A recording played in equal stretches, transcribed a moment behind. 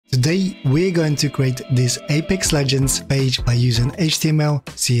Today we're going to create this Apex Legends page by using HTML,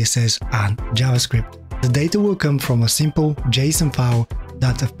 CSS and JavaScript. The data will come from a simple JSON file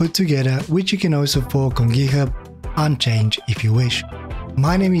that I've put together, which you can also fork on GitHub and change if you wish.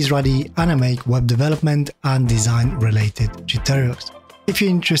 My name is Raddy and I make web development and design related tutorials. If you're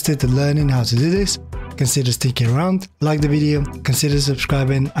interested in learning how to do this, consider sticking around, like the video, consider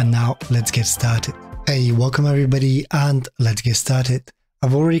subscribing, and now let's get started. Hey, welcome everybody and let's get started.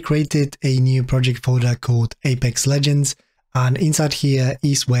 I've already created a new project folder called Apex Legends, and inside here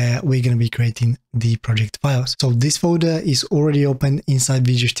is where we're going to be creating the project files. So this folder is already open inside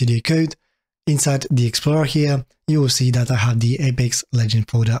Visual Studio Code. Inside the Explorer here, you will see that I have the Apex Legend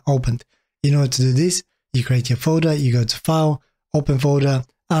folder opened. In order to do this, you create your folder, you go to File, Open Folder,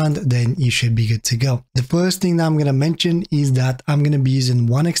 and then you should be good to go. The first thing that I'm going to mention is that I'm going to be using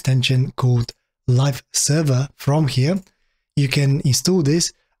one extension called Live Server from here. You can install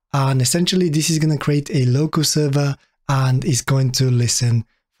this, and essentially this is going to create a local server and is going to listen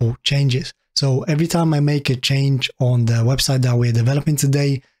for changes. So every time I make a change on the website that we're developing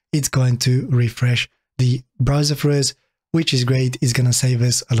today, it's going to refresh the browser for us, which is great. It's going to save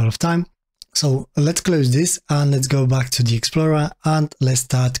us a lot of time. So let's close this and let's go back to the Explorer and let's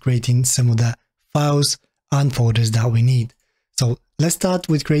start creating some of the files and folders that we need. So let's start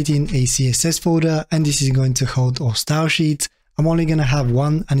with creating a CSS folder, and this is going to hold our style sheets. I'm only going to have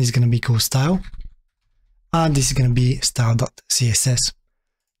one, and it's going to be called style. And this is going to be style.css.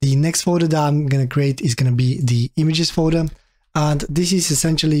 The next folder that I'm going to create is going to be the images folder. And this is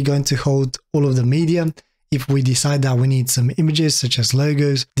essentially going to hold all of the media. If we decide that we need some images such as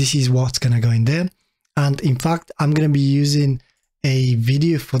logos, this is what's going to go in there. And in fact, I'm going to be using a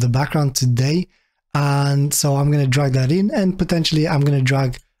video for the background today. And so I'm going to drag that in, and potentially I'm going to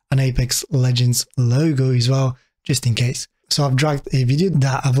drag an Apex Legends logo as well, just in case. So I've dragged a video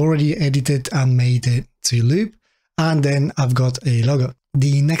that I've already edited and made it to loop, and then I've got a logo.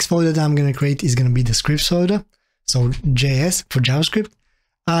 The next folder that I'm going to create is going to be the scripts folder. So JS for JavaScript.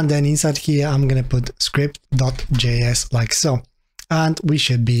 And then inside here, I'm going to put script.js like so, and we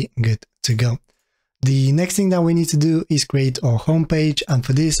should be good to go. The next thing that we need to do is create our homepage, and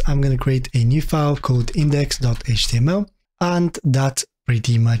for this I'm going to create a new file called index.html, and that's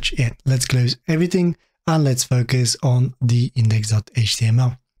pretty much it. Let's close everything and let's focus on the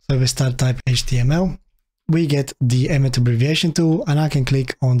index.html. So if we start type HTML, we get the Emmet abbreviation tool, and I can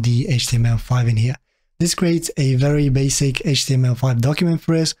click on the HTML5 in here. This creates a very basic HTML5 document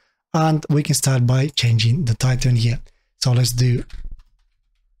for us, and we can start by changing the title in here. So let's do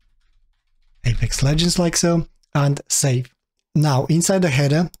Apex Legends like so, and save. Now inside the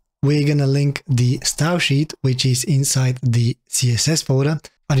header, we're going to link the style sheet, which is inside the CSS folder.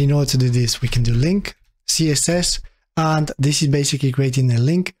 And in order to do this, we can do link CSS, and this is basically creating a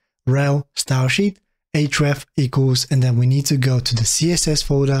link rel style sheet href equals, and then we need to go to the CSS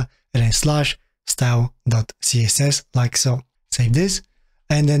folder and then slash style.css like so. Save this,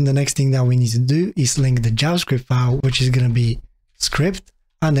 and then the next thing that we need to do is link the JavaScript file, which is going to be script,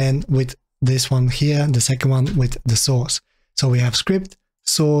 and then with this one here, the second one with the source. So we have script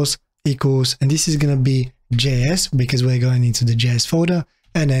source equals, and this is going to be JS because we're going into the JS folder,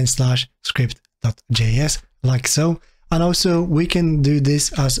 and then slash script.js like so. And also we can do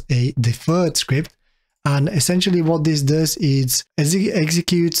this as a deferred script. And essentially what this does is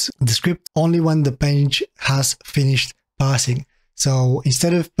executes the script only when the page has finished parsing. So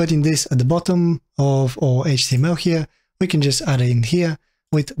instead of putting this at the bottom of our HTML here, we can just add it in here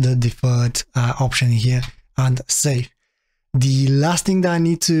with the deferred option here and save. The last thing that I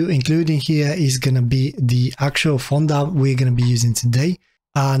need to include in here is going to be the actual font that we're going to be using today.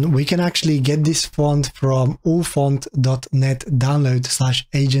 And we can actually get this font from allfont.net download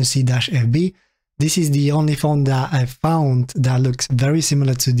 /agency-fb. This is the only font that I found that looks very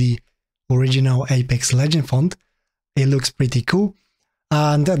similar to the original Apex Legend font. It looks pretty cool.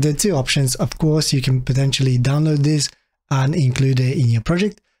 And the two options, of course, you can potentially download this and include it in your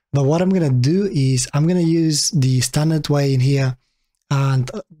project. But what I'm going to do is I'm going to use the standard way in here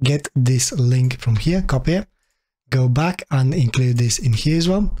and get this link from here, copy it, go back and include this in here as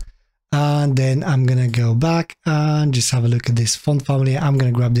well. And then I'm going to go back and just have a look at this font family. I'm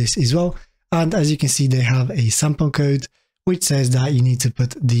going to grab this as well. And as you can see, they have a sample code which says that you need to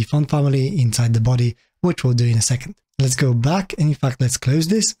put the font family inside the body, which we'll do in a second. Let's go back, and in fact, let's close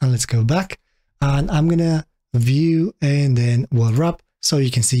this and let's go back. And I'm going to view and then we'll wrap so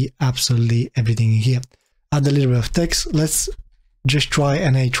you can see absolutely everything in here. Add a little bit of text. Let's just try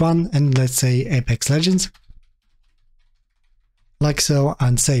an H1 and let's say Apex Legends. like so,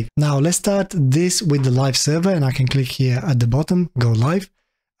 and save. Now let's start this with the live server, and I can click here at the bottom, go live.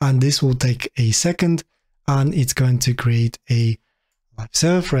 and this will take a second, and it's going to create a live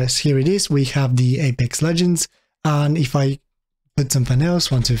server for us. Here it is. We have the Apex Legends, and if I put something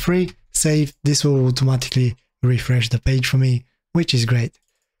else, 1, 2, 3, save, this will automatically refresh the page for me, which is great.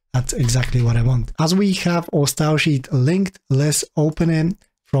 That's exactly what I want. As we have our style sheet linked, let's open it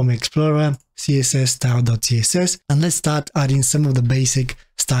from Explorer, CSS style.css, and let's start adding some of the basic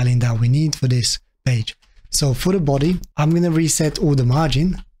styling that we need for this page. So for the body, I'm going to reset all the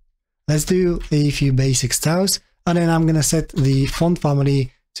margin. Let's do a few basic styles, and then I'm going to set the font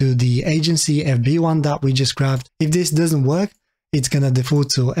family to the agency FB one that we just grabbed. If this doesn't work, it's going to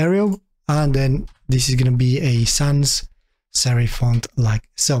default to Arial, and then this is going to be a sans serif font like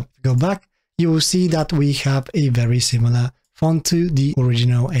so. Go back, you will see that we have a very similar font to the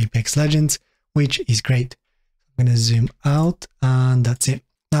original Apex Legends, which is great. I'm going to zoom out, and that's it.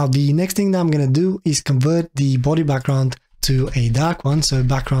 Now the next thing that I'm going to do is convert the body background to a dark one, so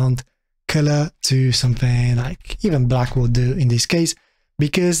background color to something like even black will do in this case,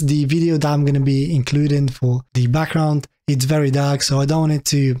 because the video that I'm going to be including for the background, it's very dark, so I don't want it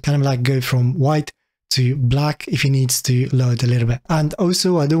to kind of like go from white to black if it needs to load a little bit. And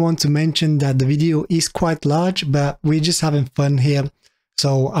also I do want to mention that the video is quite large, but we're just having fun here,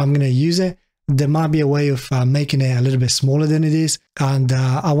 so I'm going to use it. There might be a way of making it a little bit smaller than it is, and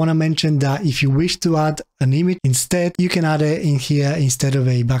I want to mention that if you wish to add an image instead, you can add it in here instead of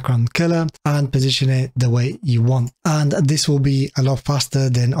a background color and position it the way you want, and this will be a lot faster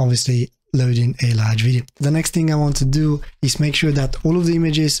than obviously loading a large video. The next thing I want to do is make sure that all of the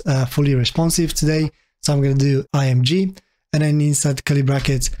images are fully responsive today, so I'm going to do IMG, and then inside curly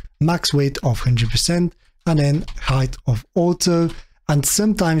brackets max weight of 100%, and then height of auto. And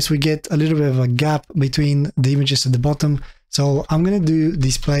sometimes we get a little bit of a gap between the images at the bottom. So I'm going to do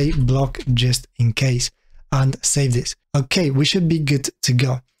display block just in case and save this. Okay, we should be good to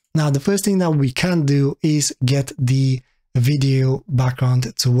go. Now, the first thing that we can do is get the video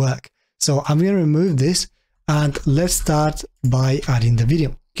background to work. So I'm going to remove this, and let's start by adding the video.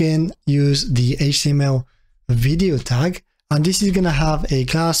 You can use the HTML video tag, and this is going to have a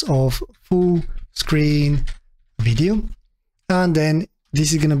class of full screen video. And then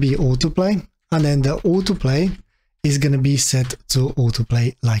this is going to be autoplay, and then the autoplay is going to be set to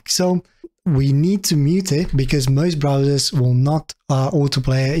autoplay like so. We need to mute it because most browsers will not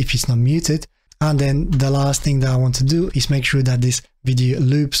autoplay if it's not muted. And then the last thing that I want to do is make sure that this video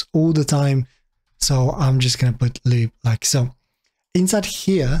loops all the time. So I'm just going to put loop like so. Inside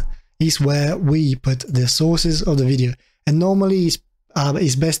here is where we put the sources of the video, and normally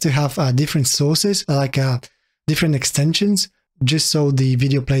it's best to have different sources, like different extensions, just so the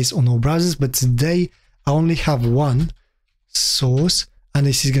video plays on all browsers. But today I only have one source, and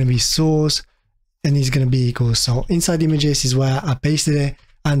this is going to be source, and it's going to be equals. So inside images is where I pasted it,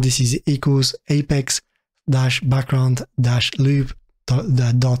 and this is equals apex dash background dash loop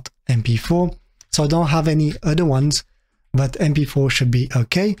dot mp4. So I don't have any other ones, but mp4 should be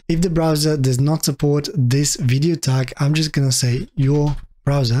okay. If the browser does not support this video tag, I'm just going to say your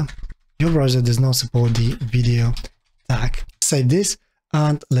browser does not support the video tag. Save this,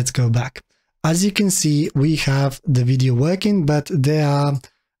 and let's go back. As you can see, we have the video working, but there are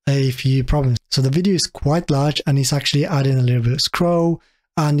a few problems. So the video is quite large, and it's actually adding a little bit of scroll,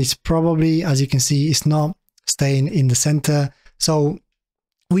 and it's probably, as you can see, it's not staying in the center. So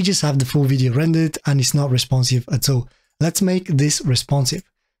we just have the full video rendered, and it's not responsive at all. Let's make this responsive.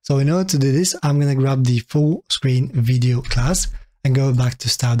 So in order to do this, I'm going to grab the full screen video class and go back to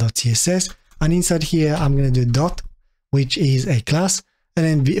style.css, and inside here I'm going to do dot, which is a class,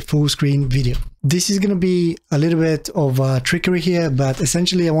 and then full screen video. This is going to be a little bit of trickery here, but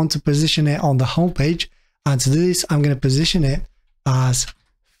essentially I want to position it on the home page, and to do this I'm going to position it as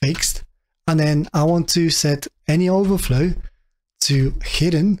fixed, and then I want to set any overflow to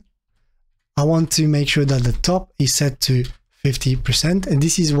hidden. I want to make sure that the top is set to 50%, and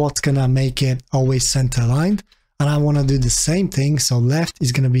this is what's going to make it always center aligned. And I want to do the same thing, so left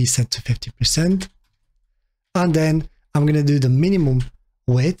is going to be set to 50%, and then I'm going to do the minimum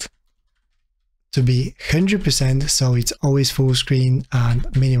width to be 100%, so it's always full screen, and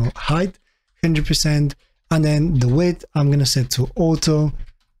minimum height 100%, and then the width I'm going to set to auto,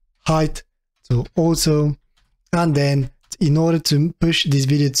 height to auto, and then in order to push this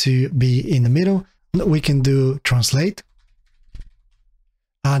video to be in the middle, we can do translate.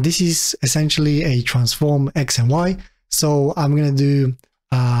 This is essentially a transform X and Y. So I'm going to do,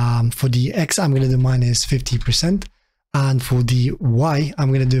 for the X, I'm going to do minus 50%. And for the Y, I'm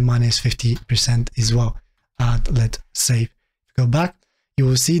going to do minus 50% as well. Let's save. Go back. You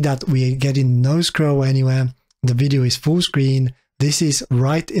will see that we are getting no scroll anywhere. The video is full screen. this is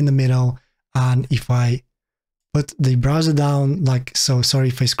right in the middle. And if I put the browser down, like so, sorry,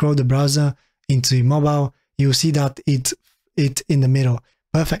 if I scroll the browser into mobile, you'll see that it's in the middle.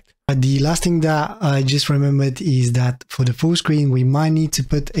 Perfect. The last thing that I just remembered is that for the full screen, we might need to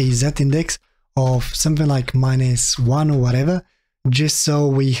put a z-index of something like -1 or whatever, just so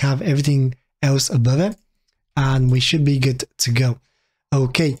we have everything else above it, and we should be good to go.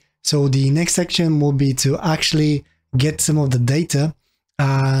 Okay, so the next section will be to actually get some of the data,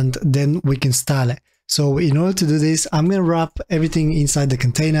 and then we can style it. So in order to do this, I'm going to wrap everything inside the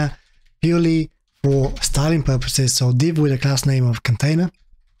container purely for styling purposes. So div with a class name of container.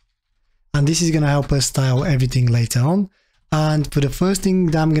 And this is going to help us style everything later on. And for the first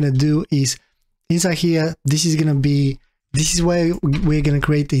thing that I'm going to do is inside here, this is where we're going to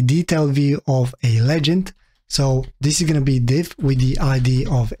create a detailed view of a legend. So this is going to be div with the ID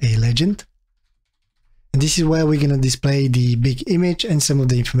of a legend. And this is where we're going to display the big image and some of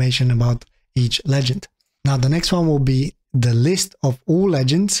the information about each legend. Now the next one will be the list of all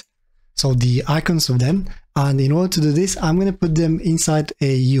legends. So the icons of them. And in order to do this, I'm going to put them inside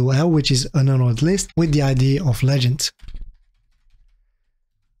a UL, which is an unordered list with the ID of legends.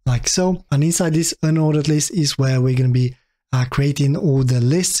 Like so. And inside this unordered list is where we're going to be creating all the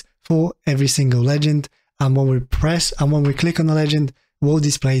lists for every single legend. And when we click on the legend, we'll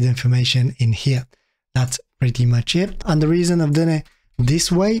display the information in here. That's pretty much it. And the reason I've done it this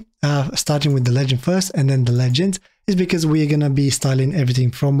way, starting with the legend first and then the legends, is because we're going to be styling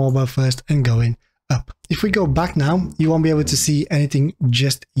everything from mobile first and going up. If we go back now, you won't be able to see anything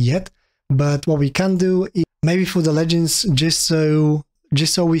just yet. But what we can do is maybe for the legends, just so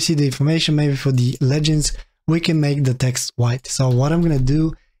we see the information, maybe for the legends, we can make the text white. So what I'm going to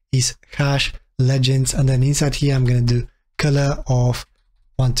do is hash legends, and then inside here, I'm going to do color of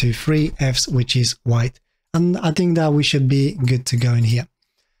 123 Fs, which is white. And I think that we should be good to go in here.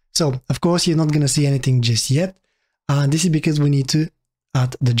 So of course, you're not going to see anything just yet. And this is because we need to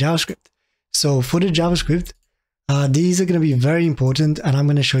add the JavaScript. So for the JavaScript, these are going to be very important, and I'm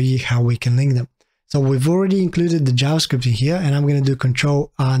going to show you how we can link them. So we've already included the JavaScript in here, and I'm going to do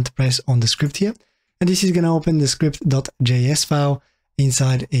Control and press on the script here. And this is going to open the script.js file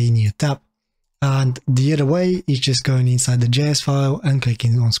inside a new tab. And the other way is just going inside the JS file and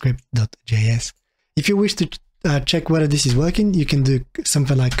clicking on script.js. If you wish to check whether this is working, you can do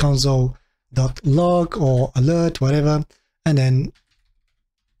something like console.log or alert, whatever, and then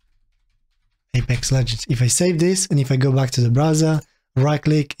Apex Legends. If I save this and if I go back to the browser, right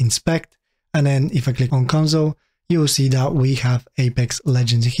click, inspect, and then if I click on console, you will see that we have Apex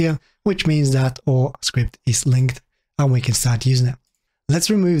Legends here, which means that our script is linked and we can start using it. Let's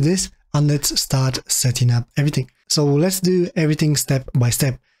remove this and let's start setting up everything. So let's do everything step by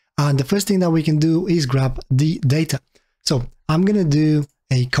step. And the first thing that we can do is grab the data. So I'm going to do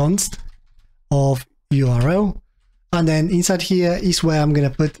a const of URL. And then inside here is where I'm going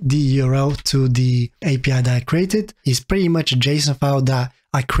to put the URL to the API that I created. It's pretty much a JSON file that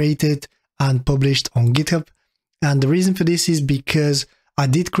I created and published on GitHub. And the reason for this is because I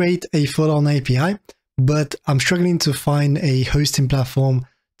did create a full-on API, but I'm struggling to find a hosting platform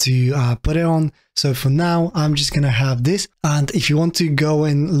to put it on. So for now, I'm just going to have this. And if you want to go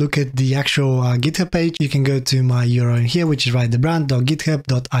and look at the actual GitHub page, you can go to my URL here, which is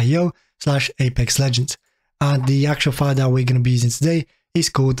raddythebrand.github.io/apexlegends. And the actual file that we're going to be using today is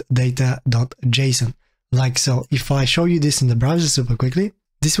called data.json. Like so. If I show you this in the browser super quickly,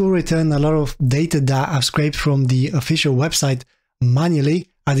 this will return a lot of data that I've scraped from the official website manually.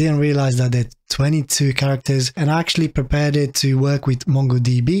 I didn't realize that there are 22 characters, and I actually prepared it to work with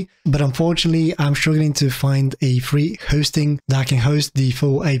MongoDB. But unfortunately, I'm struggling to find a free hosting that I can host the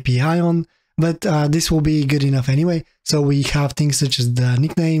full API on. But this will be good enough anyway. So we have things such as the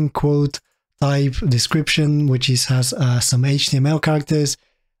nickname, quote, type, description, which has some HTML characters,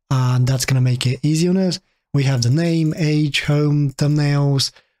 and that's going to make it easy on us. We have the name, age, home,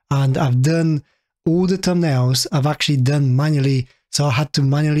 thumbnails, and I've done all the thumbnails I've actually done manually. So I had to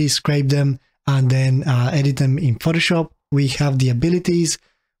manually scrape them and then edit them in Photoshop. We have the abilities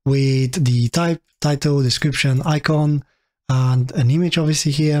with the type, title, description, icon, and an image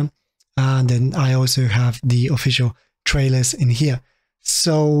obviously here. And then I also have the official trailers in here.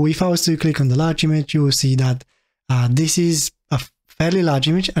 So if I was to click on the large image, you will see that this is a fairly large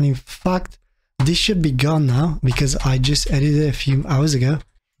image. And in fact, this should be gone now because I just edited it a few hours ago,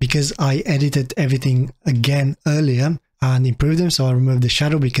 because I edited everything again earlier and improved them. So I removed the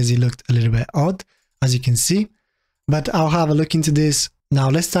shadow because it looked a little bit odd, as you can see. But I'll have a look into this. Now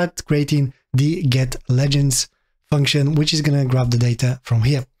let's start creating the get legends function, which is going to grab the data from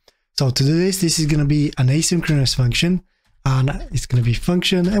here. So to do this, this is going to be an asynchronous function. and it's going to be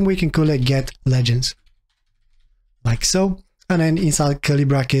function, and we can call it get legends, like so. And then inside curly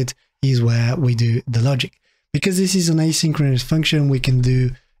bracket is where we do the logic. Because this is an asynchronous function, we can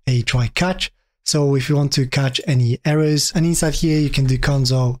do a try catch. So if you want to catch any errors, and inside here you can do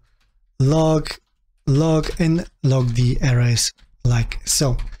console log and log the errors like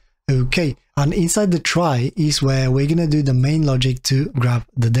so. Okay, and inside the try is where we're gonna do the main logic to grab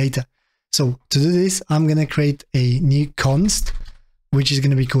the data. So to do this, I'm gonna create a new const, which is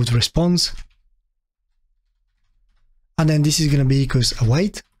gonna be called response. And then this is gonna be equals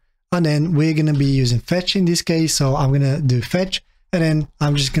await. And then we're gonna be using fetch in this case. So I'm gonna do fetch, and then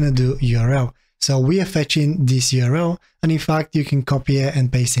I'm just gonna do URL. So we are fetching this URL, and in fact, you can copy it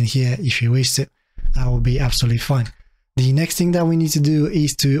and paste in here if you wish to. That will be absolutely fine. The next thing that we need to do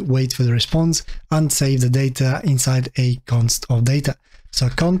is to wait for the response and save the data inside a const of data. So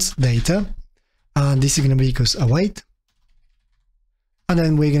const data, and this is going to be equals await. And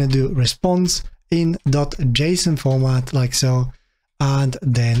then we're going to do response in .json format like so, and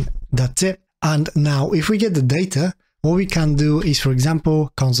then that's it. And now if we get the data, what we can do is, for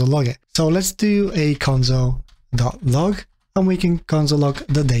example, console log it. So let's do a console.log, and we can console log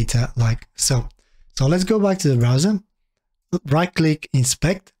the data like so. So let's go back to the browser, right click,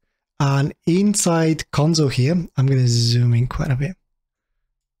 inspect, and inside console here, I'm going to zoom in quite a bit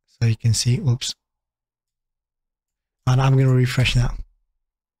so you can see, oops. And I'm going to refresh now.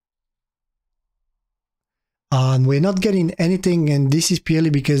 And we're not getting anything, and this is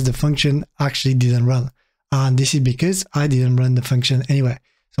purely because the function actually didn't run. And this is because I didn't run the function anyway.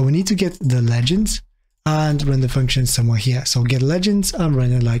 So we need to get the legends and run the function somewhere here. So get legends and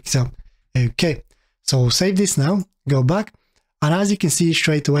run it like so. Okay, so save this now, go back. And as you can see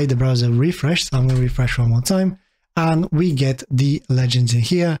straight away, the browser refreshed. So I'm going to refresh one more time, and we get the legends in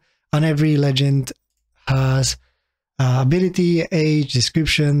here. And every legend has ability, age,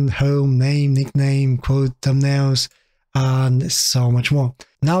 description, home, name, nickname, quote, thumbnails, and so much more.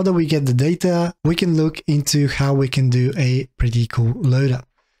 Now that we get the data, we can look into how we can do a pretty cool loader.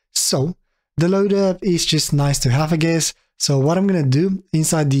 So the loader is just nice to have, I guess. So what I'm going to do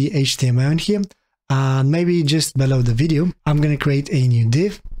inside the HTML in here, and maybe just below the video, I'm going to create a new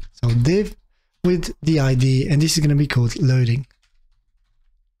div. So div with the ID, and this is going to be called loading.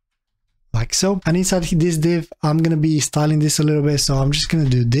 Like so. And inside this div, I'm going to be styling this a little bit. So I'm just going to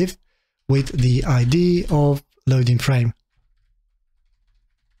do div with the ID of loading frame.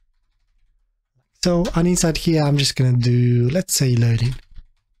 So, and inside here, I'm just going to do, let's say, loading.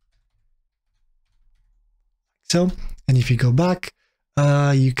 So, and if you go back,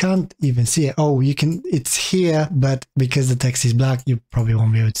 you can't even see it. Oh, you can, it's here, but because the text is black, you probably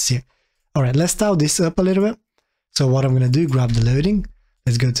won't be able to see it. All right, let's style this up a little bit. So what I'm going to do, grab the loading.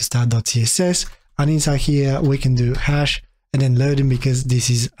 Let's go to start.css, and inside here we can do hash and then loading because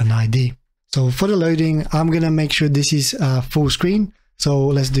this is an ID. So for the loading, I'm going to make sure this is full screen. So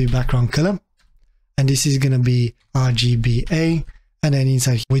let's do background color, and this is going to be RGBA, and then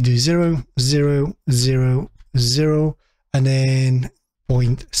inside we do 0, 0, 0, 0, and then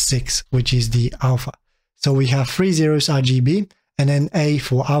 0.6, which is the alpha. So we have 3 zeros RGB, and then A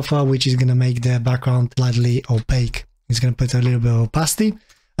for alpha, which is going to make the background slightly opaque. It's going to put a little bit of opacity,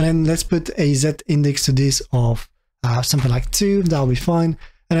 and then let's put a Z index to this of something like 2. That'll be fine.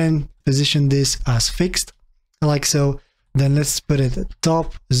 And then position this as fixed, like so. Then let's put it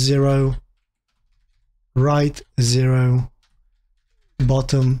top 0, right 0,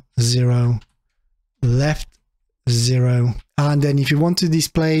 bottom 0, left 0. And then if you want to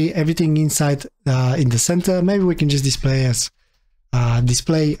display everything inside in the center, maybe we can just display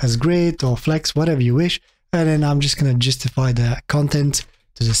as grid or flex, whatever you wish. And then I'm just going to justify the content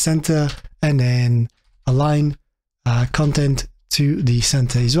to the center, and then align content to the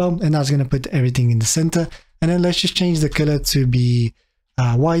center as well. And that's going to put everything in the center. And then let's just change the color to be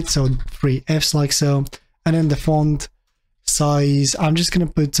white. So 3 Fs like so. And then the font size, I'm just going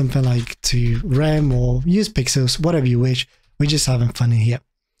to put something like to rem or use pixels, whatever you wish. We're just having fun in here.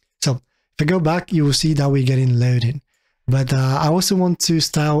 So if I go back, you will see that we're getting loaded. But I also want to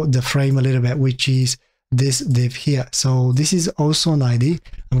style the frame a little bit, which is this div here. So this is also an ID.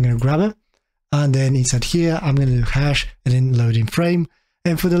 I'm going to grab it, and then inside here I'm going to do hash and then loading frame.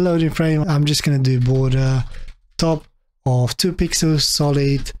 And for the loading frame, I'm just going to do border top of 2 pixels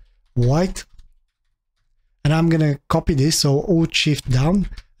solid white, and I'm going to copy this, so Alt Shift down,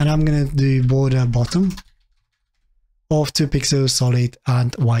 and I'm going to do border bottom of 2 pixels solid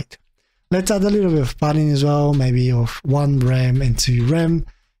and white. Let's add a little bit of padding as well, maybe of 1 rem and 2 rem.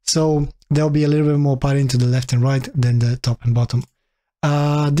 So there'll be a little bit more padding to the left and right than the top and bottom.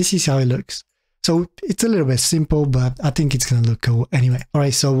 This is how it looks. So it's a little bit simple, but I think it's going to look cool anyway. All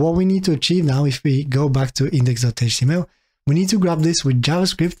right, so what we need to achieve now, if we go back to index.html, we need to grab this with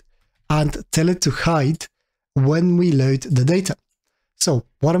JavaScript and tell it to hide when we load the data. So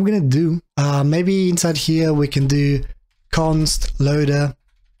what I'm going to do, maybe inside here we can do const loader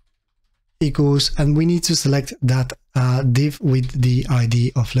equals, and we need to select that div with the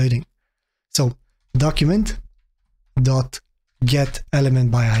ID of loading. So document dot get element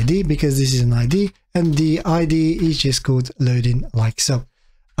by ID, because this is an ID, and the ID is just called loading like so.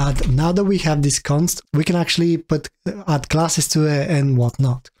 And now that we have this const, we can actually add classes to it and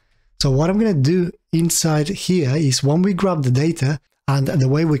whatnot. So what I'm going to do inside here is when we grab the data, and the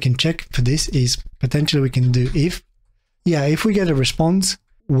way we can check for this is potentially we can do if we get a response,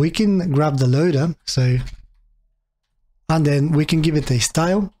 we can grab the loader. So, and then we can give it a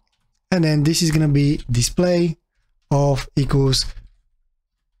style, and then this is going to be display of equals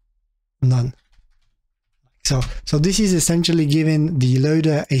none. So this is essentially giving the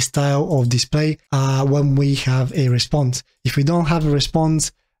loader a style of display when we have a response. If we don't have a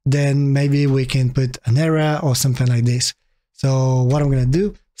response, then maybe we can put an error or something like this. So what I'm going to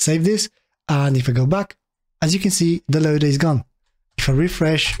do, save this, and if I go back, as you can see, the loader is gone. If I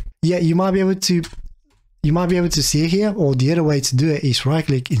refresh, yeah, you might be able to see it here, or the other way to do it is right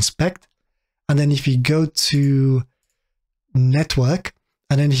click inspect, and then if you go to network,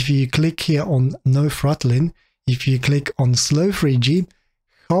 and then if you click here on no throttling, if you click on slow 3G,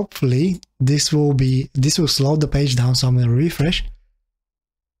 hopefully this will slow the page down. So I'm going to refresh.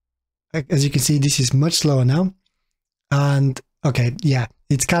 As you can see, this is much slower now. And okay, yeah,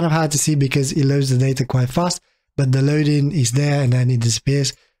 it's kind of hard to see because it loads the data quite fast, but the loading is there and then it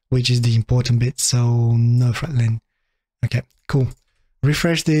disappears, which is the important bit. So no throttling. Okay, cool.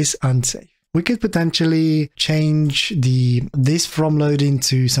 Refresh this and save. We could potentially change this from loading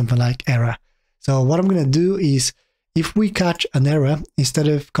to something like error. So what I'm going to do is, if we catch an error, instead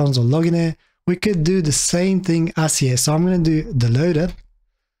of console logging it, we could do the same thing as here. So I'm going to do the loader,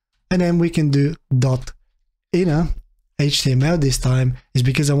 and then we can do dot inner HTML. This time is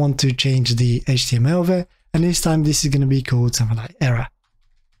because I want to change the HTML there, and this time this is going to be called something like error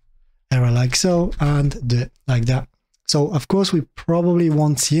like so, and do it like that. So of course we probably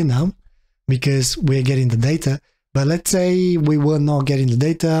won't see it now because we're getting the data, but let's say we were not getting the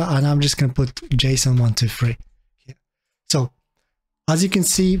data, and I'm just going to put JSON 123 here. So as you can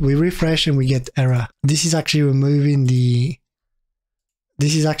see, we refresh and we get error. This is actually removing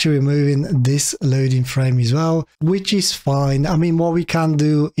this loading frame as well, which is fine. I mean, what we can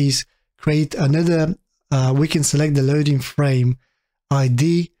do is create another, we can select the loading frame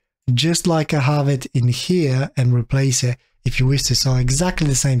ID, just like I have it in here, and replace it if you wish to. So exactly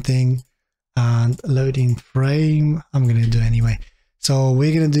the same thing, and loading frame, I'm going to do anyway. So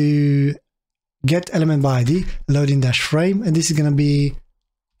we're going to do get element by ID, loading dash frame, and this is going to be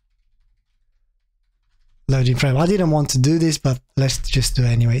loading frame. I didn't want to do this, but let's just do it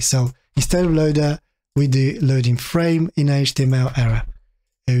anyway. So instead of loader, we do loading frame in HTML error.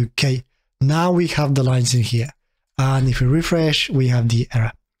 Okay, now we have the lines in here, and if we refresh, we have the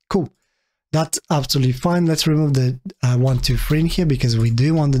error. Cool, that's absolutely fine. Let's remove the 1, 2, 3 in here because we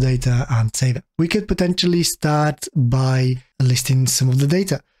do want the data, and save it. We could potentially start by listing some of the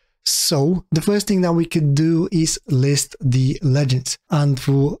data. So the first thing that we could do is list the legends. And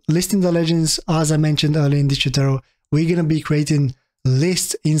for listing the legends, as I mentioned earlier in this tutorial, we're going to be creating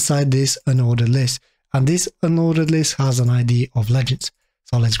lists inside this unordered list. And this unordered list has an ID of legends.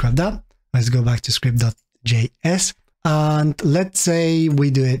 So let's grab that. Let's go back to script.js, and let's say we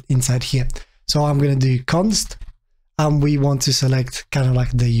do it inside here. So I'm going to do const, and we want to select kind of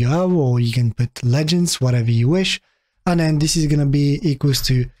like the URL, or you can put legends, whatever you wish. And then this is going to be equals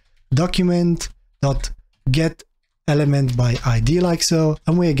to document dot get element by ID like so,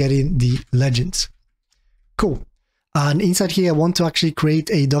 and we're getting the legends. Cool. And inside here I want to actually create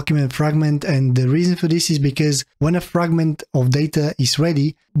a document fragment, and the reason for this is because when a fragment of data is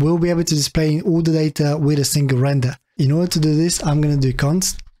ready, we'll be able to display all the data with a single render. In order to do this, I'm going to do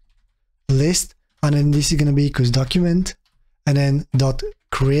const list, and then this is going to be equals document, and then dot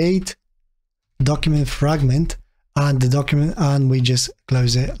create document fragment, and the document, and we just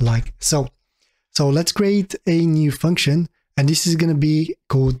close it like so. So let's create a new function, and this is going to be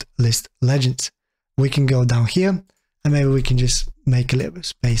called list legends. We can go down here, and maybe we can just make a little bit of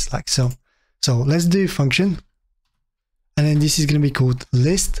space like so. So let's do function, and then this is going to be called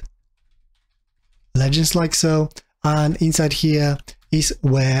list legends like so. And inside here is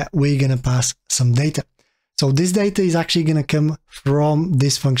where we're going to pass some data. So this data is actually going to come from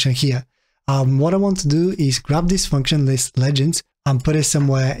this function here. What I want to do is grab this function list legends, and put it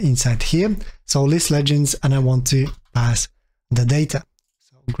somewhere inside here. So list legends, and I want to pass the data.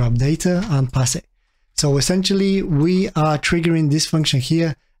 So grab data and pass it. So essentially we are triggering this function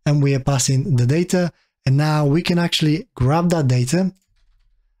here and we are passing the data. And now we can actually grab that data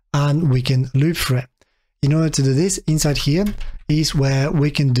and we can loop through it. In order to do this, inside here is where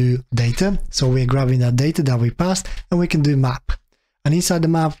we can do data. So we're grabbing that data that we passed and we can do map. And inside the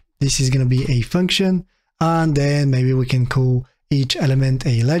map, this is going to be a function. And then maybe we can call each element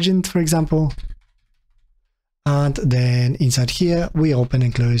a legend, for example. And then inside here, we open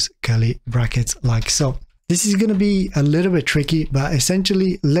and close curly brackets like so. This is going to be a little bit tricky, but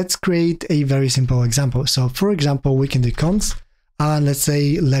essentially let's create a very simple example. So for example, we can do const and let's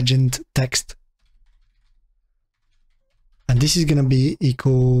say legend text. And this is going to be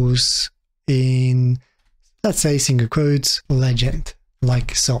equals in, let's say, single quotes, legend,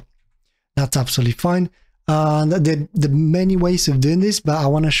 like so. That's absolutely fine. And there are many ways of doing this, but I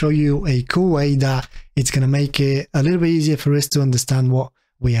want to show you a cool way that it's going to make it a little bit easier for us to understand what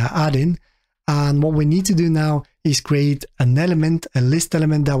we are adding. And what we need to do now is create an element, a list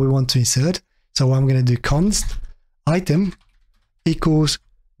element that we want to insert. So I'm going to do const item equals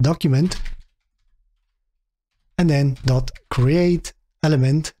document, and then dot create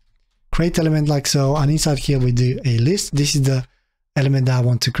element like so. And inside here we do a list. This is the element that I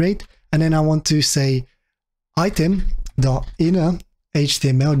want to create. And then I want to say item dot inner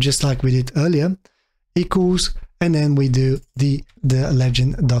HTML, just like we did earlier, equals, and then we do the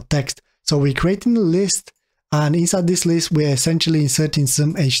legend dot text. So we're creating a list, and inside this list, we're essentially inserting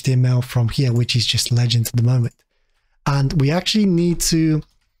some HTML from here, which is just legend at the moment. And we actually need to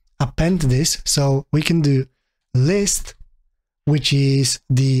append this. So we can do list, which is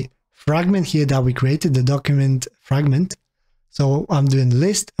the fragment here that we created, the document fragment. So I'm doing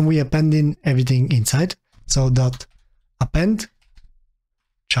list and we're appending everything inside. So dot append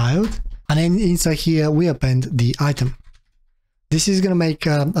child, and then inside here we append the item. This is going to make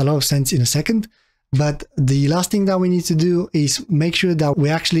a lot of sense in a second, but the last thing that we need to do is make sure that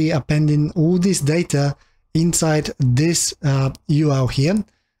we're actually appending all this data inside this UL here.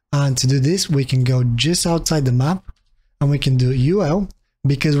 And to do this, we can go just outside the map and we can do UL,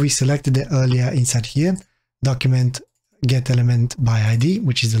 because we selected it earlier inside here, document get element by ID,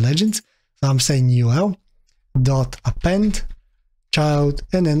 which is the legend. So I'm saying UL dot append child,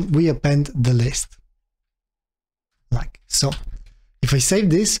 and then we append the list like so. If I save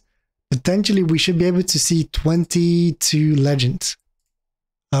this, potentially we should be able to see 22 legends.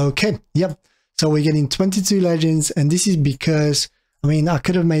 Okay, yep. So we're getting 22 legends, and this is because, I mean, I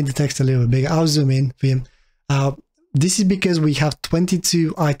could have made the text a little bit bigger. I'll zoom in for you. This is because we have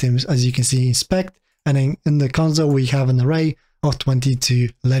 22 items, as you can see, inspect, and then in the console we have an array of 22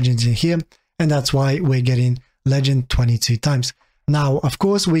 legends in here, and that's why we're getting legend 22 times. Now, of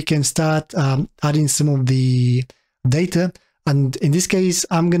course, we can start adding some of the data. And in this case,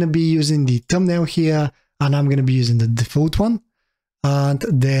 I'm going to be using the thumbnail here, and I'm going to be using the default one. And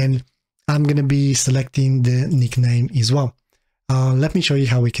then I'm going to be selecting the nickname as well. Let me show you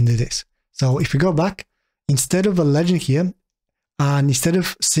how we can do this. So if we go back, instead of a legend here, and instead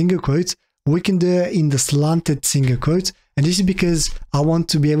of single quotes, we can do it in the slanted single quotes. And this is because I want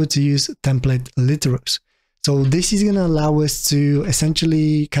to be able to use template literals. So this is going to allow us to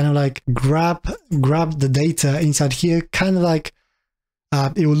essentially kind of like grab the data inside here, kind of like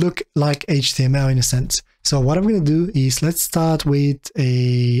it will look like HTML in a sense. So what I'm going to do is let's start with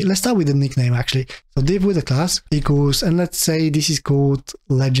the nickname actually. So div with a class equals, and let's say this is called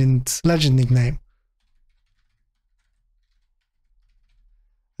legend nickname.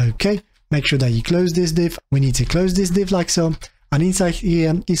 Okay, make sure that you close this div. We need to close this div like so, and inside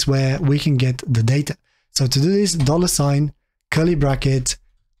here is where we can get the data. So to do this, $, curly bracket,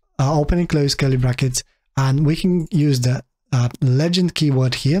 open and close curly brackets, and we can use the legend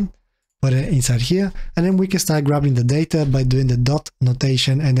keyword here, put it inside here, and then we can start grabbing the data by doing the dot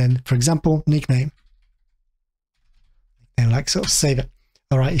notation, and then, for example, nickname. And like so, save it.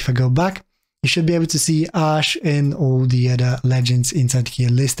 All right, if I go back, you should be able to see Ash and all the other legends inside here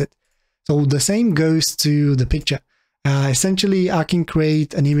listed. So the same goes to the picture. Essentially, I can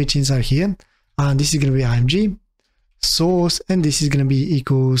create an image inside here. And this is going to be img source, and this is going to be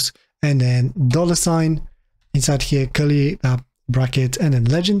equals, and then $, inside here curly bracket, and then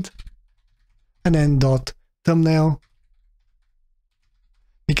legend, and then dot thumbnail.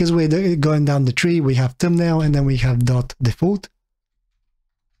 Because we're going down the tree, we have thumbnail, and then we have dot default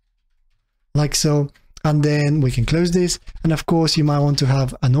like so. And then we can close this, and of course you might want to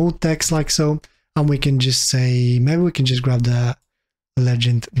have an alt text like so, and we can just say, maybe we can just grab the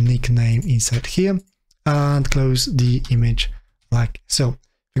legend nickname inside here and close the image like so. If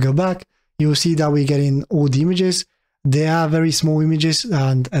we go back, you'll see that we're getting all the images. They are very small images,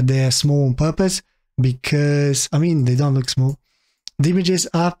 and they're small on purpose because, I mean, they don't look small. The images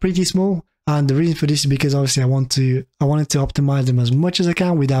are pretty small, and the reason for this is because obviously I wanted to optimize them as much as I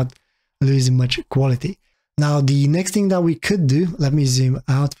can without losing much quality. Now, the next thing that we could do, let me zoom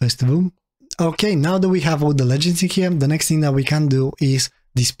out first of all. Okay, now that we have all the legends in here, the next thing that we can do is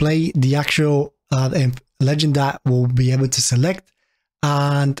display the actual legend that we'll be able to select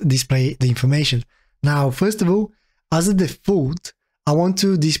and display the information. Now, first of all, as a default, I want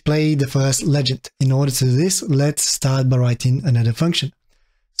to display the first legend. In order to do this, let's start by writing another function.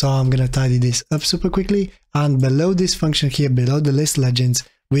 So I'm going to tidy this up super quickly, and below this function here, below the list legends,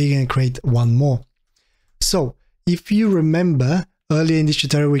 we're going to create one more. So if you remember, earlier in this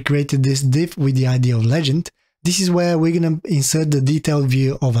tutorial, we created this div with the ID of legend. This is where we're going to insert the detailed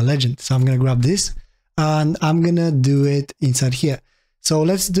view of a legend. So I'm going to grab this and I'm going to do it inside here. So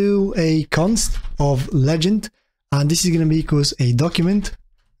let's do a const of legend, and this is going to be equals a document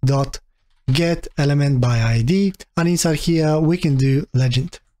dot get element by ID, and inside here we can do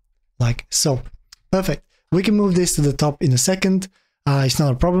legend like so. Perfect. We can move this to the top in a second. It's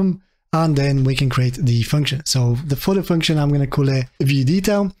not a problem. And then we can create the function. So for the function, I'm going to call it view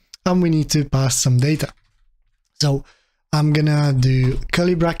detail, and we need to pass some data. So I'm going to do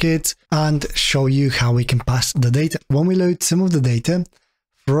curly brackets and show you how we can pass the data. When we load some of the data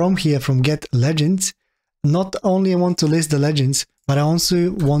from here, from get legends, not only I want to list the legends, but I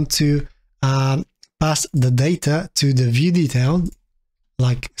also want to pass the data to the view detail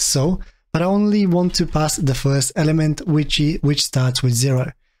like so. But I only want to pass the first element, which starts with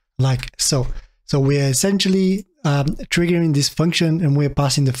 0. Like so. So we're essentially triggering this function, and we're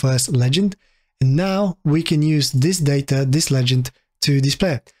passing the first legend. And now we can use this data, this legend, to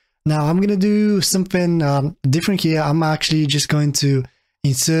display. Now I'm going to do something different here. I'm actually just going to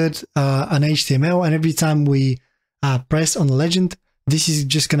insert an HTML, and every time we press on the legend, this is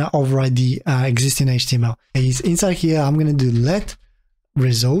just going to override the existing HTML. Inside here, I'm going to do let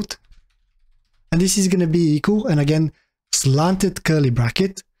result, and this is going to be equal, and again, slanted curly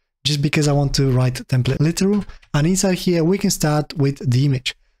bracket, just because I want to write template literal. And inside here, we can start with the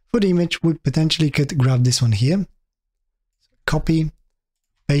image. For the image, we potentially could grab this one here, copy,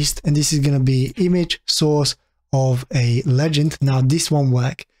 paste, and this is going to be image source of a legend. Now this won't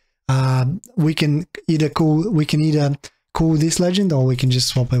work. We can either call this legend, or we can just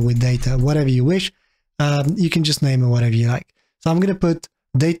swap it with data, whatever you wish. You can just name it whatever you like. So I'm going to put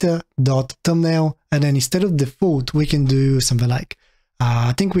data.thumbnail, and then instead of default, we can do something like,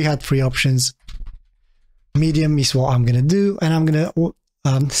 I think we had 3 options. Medium is what I'm going to do, and I'm going to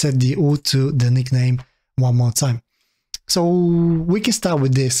set the alt to the nickname one more time. So we can start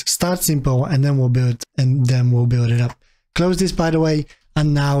with this, start simple, and then we'll build it up. Close this, by the way,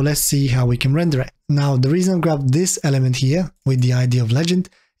 and now let's see how we can render it. Now, the reason I grabbed this element here with the ID of legend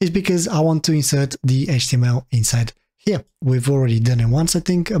is because I want to insert the HTML inside here. We've already done it once, I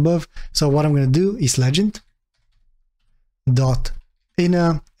think, above. So what I'm going to do is legend dot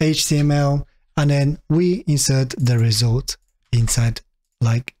inner HTML, and then we insert the result inside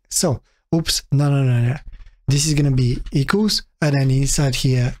like so. Oops, no. This is going to be equals, and then inside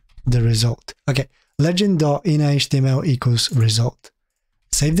here, the result. Okay, legend.inner HTML equals result.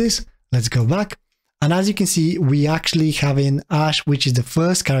 Save this. Let's go back. And as you can see, we actually have in hash, which is the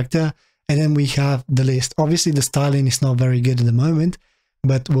first character, and then we have the list. Obviously, the styling is not very good at the moment,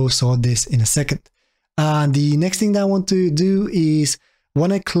 but we'll sort this in a second. And the next thing that I want to do is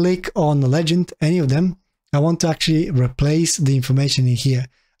when I click on the legend, any of them, I want to actually replace the information in here.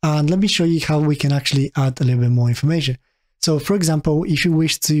 And let me show you how we can actually add a little bit more information. So for example, if you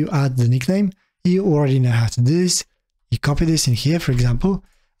wish to add the nickname, you already know how to do this. You copy this in here, for example,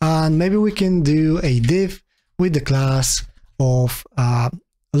 and maybe we can do a div with the class of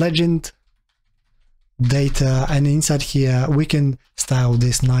legend data, and inside here we can style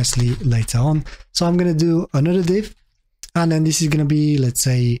this nicely later on. So I'm going to do another div, and then this is going to be, let's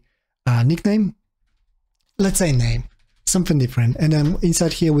say, nickname, let's say name, something different, and then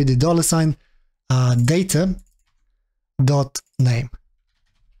inside here with the $, data dot name,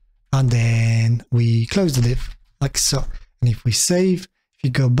 and then we close the div like so. And if we save, if you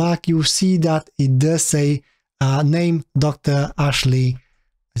go back, you'll see that it does say name Dr. Ashley,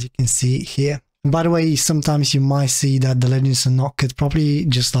 as you can see here. And by the way, sometimes you might see that the legends are not cut properly,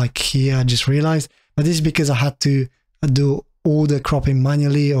 just like here, I just realized, but this is because I had to do all the cropping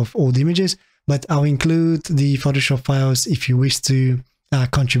manually of all the images, but I'll include the Photoshop files if you wish to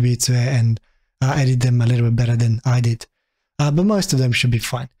contribute to it and edit them a little bit better than I did. But most of them should be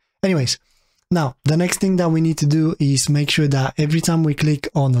fine. Anyways, Now, the next thing that we need to do is make sure that every time we click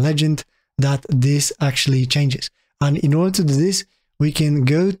on a legend, that this actually changes. And in order to do this, we can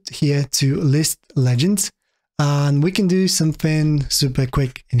go here to list legends, and we can do something super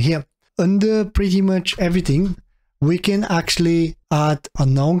quick in here. Under pretty much everything, we can actually add a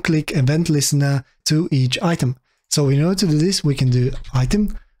non-click event listener to each item. So in order to do this, we can do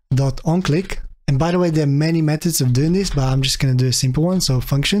item.onClick. And by the way, there are many methods of doing this, but I'm just going to do a simple one. So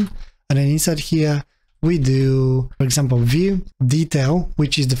function. And then inside here, we do, for example, view detail,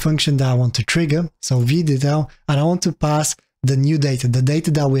 which is the function that I want to trigger. So view detail, and I want to pass the new data, the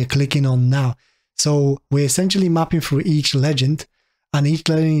data that we're clicking on now. So we're essentially mapping through each legend, and each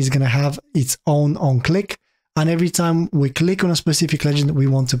legend is going to have its own onClick. And every time we click on a specific legend, we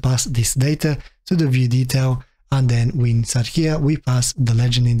want to pass this data to the view detail. And then we inside here, we pass the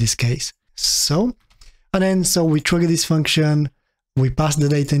legend in this case. So we trigger this function, we pass the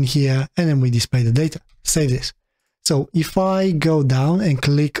data in here, and then we display the data. Save this. So if I go down and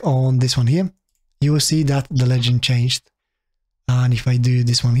click on this one here, you will see that the legend changed. And if I do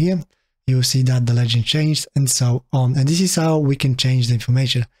this one here, you will see that the legend changed, and so on. And this is how we can change the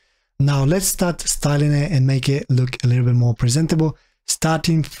information. Now let's start styling it and make it look a little bit more presentable,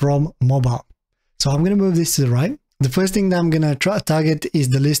 starting from mobile. So I'm going to move this to the right. The first thing that I'm going to target is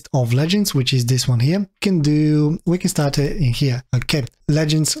the list of legends, which is this one here. We can start it in here. Okay,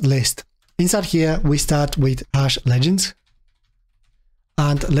 legends list. Inside here, we start with #legends.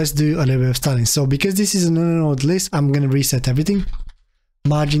 And let's do a little bit of styling. So because this is an unordered list, I'm going to reset everything.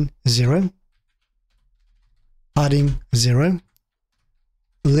 Margin 0. Padding 0.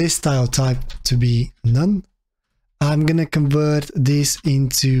 List style type to be none. I'm going to convert this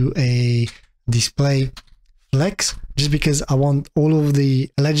into a display flex, just because I want all of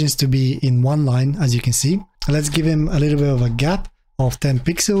the legends to be in one line, as you can see. Let's give him a little bit of a gap of 10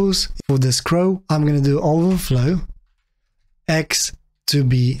 pixels. For the scroll, I'm going to do overflow X to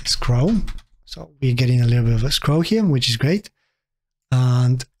be scroll. So we're getting a little bit of a scroll here, which is great.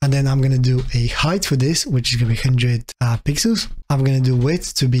 And then I'm going to do a height for this, which is going to be 100 pixels. I'm going to do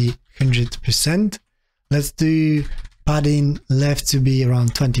width to be 100%. Let's do padding left to be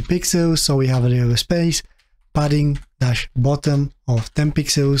around 20 pixels. So we have a little bit of space. Padding dash bottom of 10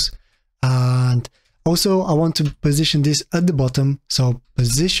 pixels. And also I want to position this at the bottom. So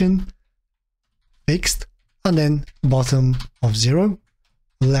position fixed, and then bottom of 0,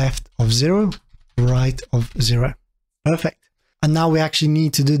 left of 0, right of 0. Perfect. And now we actually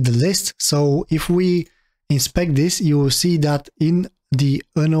need to do the list. So if we inspect this, you will see that in the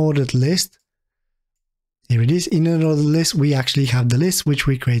unordered list, here it is, in unordered list, we actually have the list which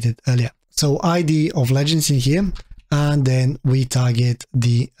we created earlier. So ID of legends in here, and then we target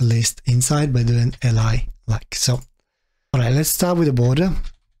the list inside by doing li like so. All right, let's start with the border.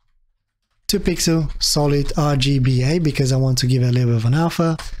 2 pixel solid RGBA, because I want to give it a little bit of an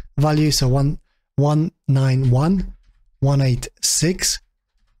alpha value. So 191, 186,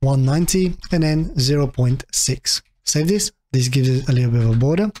 190, and then 0.6. Save this. This gives it a little bit of a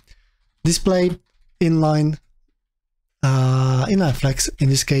border. Display inline flex in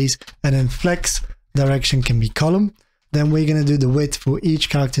this case, and then flex direction can be column. Then we're going to do the width for each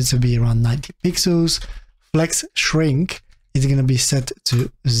character to be around 90 pixels. Flex shrink is going to be set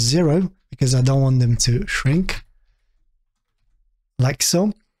to 0 because I don't want them to shrink like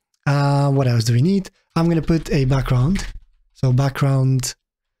so. What else do we need? I'm going to put a background. So background,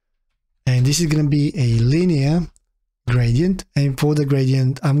 and this is going to be a linear gradient, and for the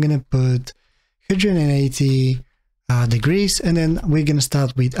gradient I'm going to put 180 degrees, and then we're going to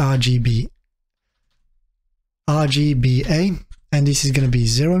start with RGBA, and this is going to be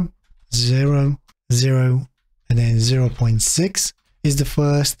 0, 0, 0, and then 0.6 is the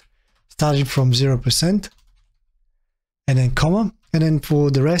first, starting from 0%, and then comma, and then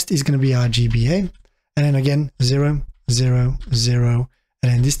for the rest is going to be RGBA, and then again 0, 0, 0,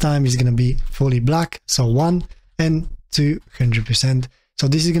 and then this time is going to be fully black, so 1 and 200%. So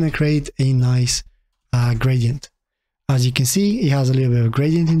this is going to create a nice gradient. As you can see, it has a little bit of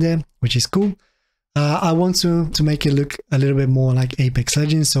gradient in there, which is cool. I want to make it look a little bit more like Apex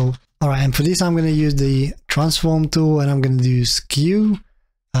Legends. So, all right, and for this, I'm going to use the transform tool, and I'm going to do skew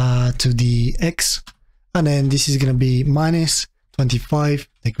to the X, and then this is going to be minus 25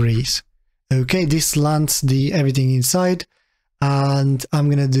 degrees. Okay, this lands the everything inside, and I'm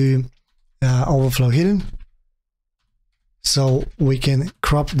going to do overflow hidden. So we can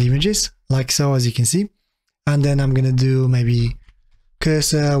crop the images like so, as you can see. And then I'm going to do maybe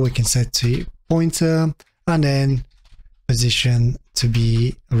cursor, we can set to pointer, and then position to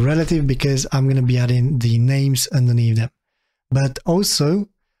be relative, because I'm going to be adding the names underneath them. But also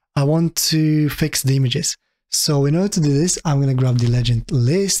I want to fix the images. So in order to do this, I'm going to grab the legend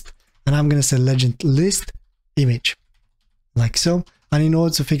list and I'm going to say legend list image like so. And in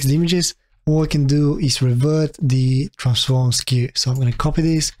order to fix the images, all I can do is revert the transform skew. So I'm going to copy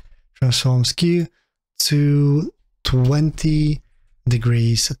this transform skew to 20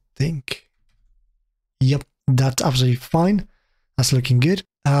 degrees, I think. Yep, that's absolutely fine. That's looking good.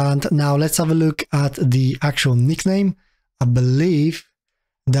 And now let's have a look at the actual nickname. I believe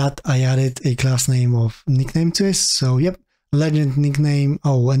that I added a class name of nickname to it. So yep, legend nickname.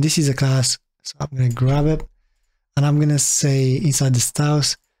 Oh, and this is a class. So I'm going to grab it and I'm going to say inside the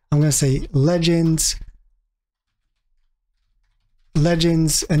styles, I'm going to say legends.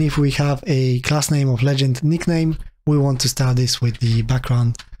 And if we have a class name of legend nickname, we want to start this with the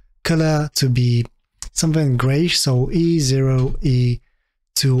background color to be something grayish. So E0,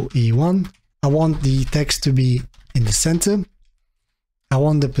 E2, E1. I want the text to be in the center. I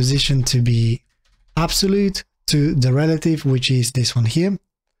want the position to be absolute to the relative, which is this one here.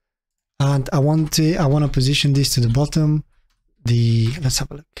 And I want to position this to the bottom. Let's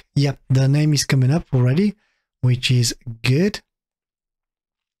have a look. Yep, the name is coming up already, which is good.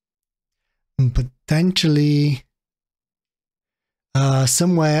 And potentially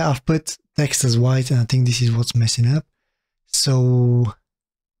somewhere I've put text as white, and I think this is what's messing up. So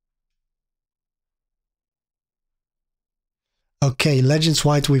okay, legends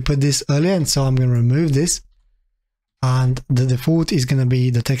white, we put this earlier, and so I'm going to remove this. And the default is going to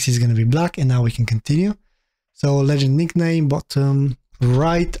be, the text is going to be black, and now we can continue. So legend nickname, bottom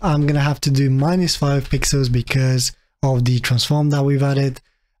right, I'm going to have to do -5 pixels because of the transform that we've added.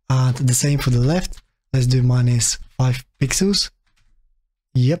 And the same for the left, let's do -5 pixels.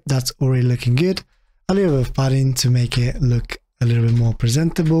 Yep, that's already looking good. A little bit of padding to make it look a little bit more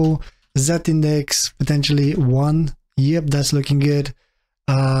presentable. Z index, potentially 1. Yep, that's looking good.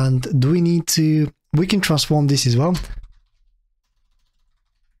 And do we need to, we can transform this as well,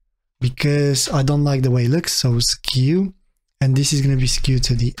 because I don't like the way it looks. So skew, and this is going to be skewed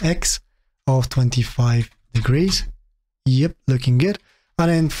to the X of 25 degrees. Yep, looking good. And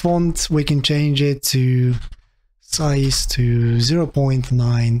then font, we can change it to size to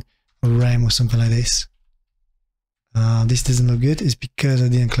 0.9 rem or something like this. This doesn't look good. It's because I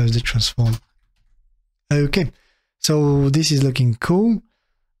didn't close the transform. Okay, so this is looking cool.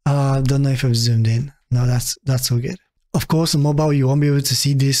 Don't know if I've zoomed in. No, that's all good. Of course, on mobile, you won't be able to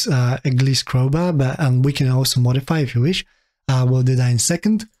see this ugly scroll bar, but we can also modify if you wish. We'll do that in a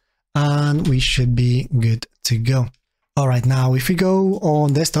second, and we should be good to go. All right, now if we go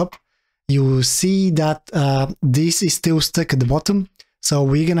on desktop, you will see that this is still stuck at the bottom. So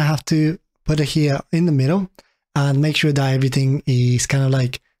we're going to have to put it here in the middle and make sure that everything is kind of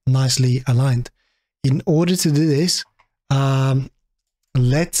like nicely aligned. In order to do this,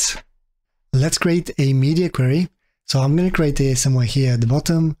 let's create a media query. So I'm going to create it somewhere here at the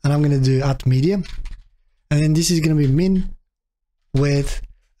bottom, and I'm going to do @media, and then this is going to be min width,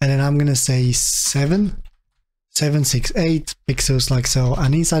 and then I'm going to say 768 pixels like so.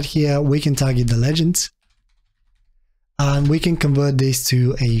 And inside here we can target the legends, and we can convert this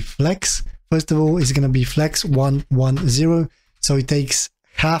to a flex. First of all, it's going to be flex 110, so it takes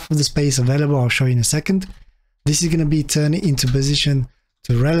half of the space available. I'll show you in a second. This is going to be turned into position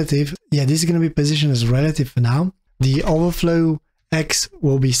to relative. Yeah, this is going to be positioned as relative for now. The overflow X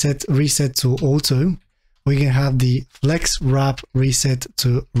will be reset to auto. We can have the flex wrap reset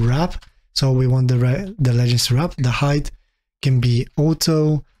to wrap. So we want the legends to wrap. The height can be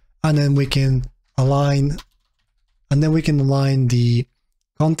auto, and then we can align, the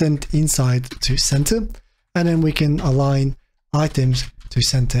content inside to center, and then we can align items to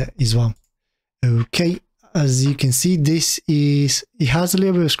center as well. Okay, as you can see, it has a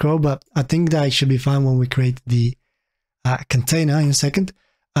little bit of scroll, but I think that it should be fine when we create the container in a second.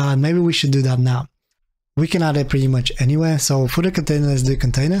 Maybe we should do that now. We can add it pretty much anywhere. So for the container, let's do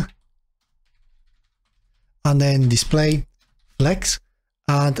container, and then display flex,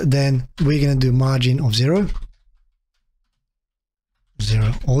 and then we're going to do margin of 0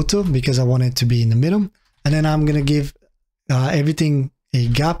 auto, because I want it to be in the middle. And then I'm going to give everything a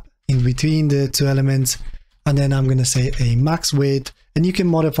gap in between the two elements, and then I'm going to say a max width, and you can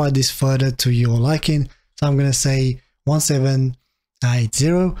modify this further to your liking. So I'm going to say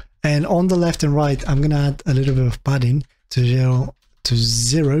 1780, and on the left and right I'm going to add a little bit of padding to 0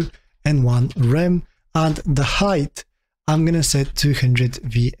 and 1 rem, and the height I'm going to set 200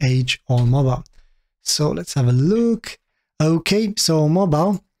 VH on mobile. So let's have a look. Okay, so on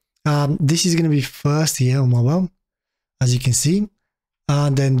mobile, this is going to be first here on mobile, as you can see,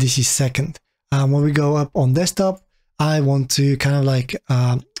 and then this is second. When we go up on desktop, I want to kind of like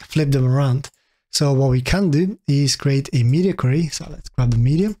flip them around. So what we can do is create a media query. So let's grab the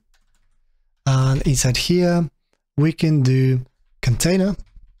media, and inside here we can do container,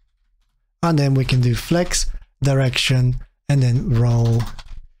 and then we can do flex, direction, and then roll,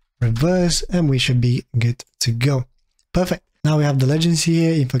 reverse, and we should be good to go. Perfect. Now we have the legends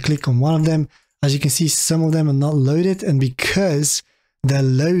here. If I click on one of them, as you can see, some of them are not loaded, and because they're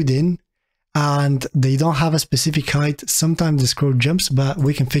loading and they don't have a specific height, sometimes the scroll jumps, but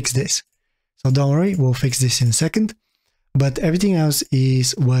we can fix this. So don't worry, we'll fix this in a second, but everything else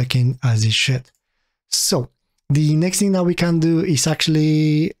is working as it should. So the next thing that we can do is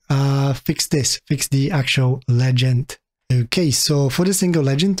actually fix the actual legend. Okay, so for the single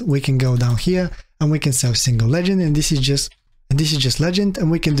legend, we can go down here and we can set single legend, and this is just legend,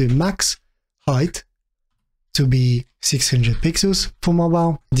 and we can do max height to be 600 pixels for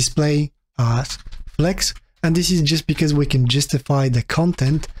mobile, display as flex, and this is just because we can justify the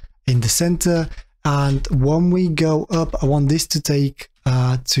content in the center, and when we go up, I want this to take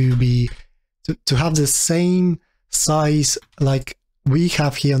to have the same size like we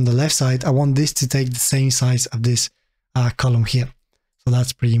have here on the left side. I want this to take the same size of this column here. So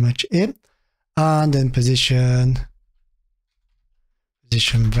that's pretty much it. And then position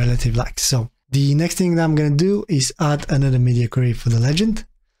relative like so. The next thing that I'm going to do is add another media query for the legend.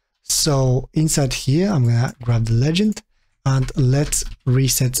 So inside here, I'm going to grab the legend and let's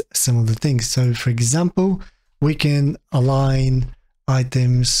reset some of the things. So for example, we can align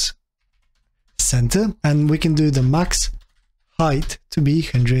items center, and we can do the max height to be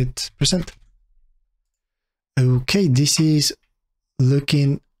 100%. Okay, this is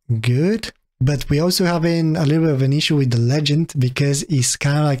looking good. But we also having a little bit of an issue with the legend because it's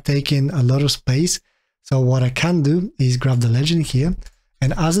kind of like taking a lot of space. So what I can do is grab the legend here,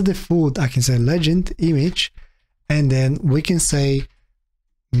 and as a default, I can say legend image, and then we can say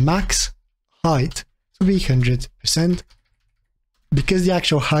max height to be 100%. Because the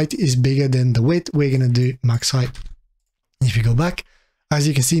actual height is bigger than the width, we're going to do max height. If you go back, as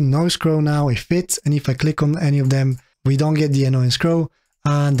you can see, no scroll now, it fits. And if I click on any of them, we don't get the annoying scroll,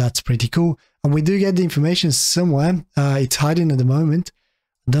 and that's pretty cool. And we do get the information somewhere. It's hiding at the moment.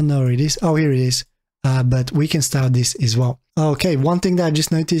 I don't know where it is. Oh, here it is. But we can start this as well. Okay, one thing that I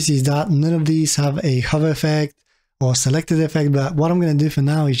just noticed is that none of these have a hover effect or selected effect. But what I'm going to do for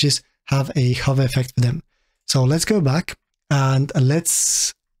now is just have a hover effect for them. So let's go back and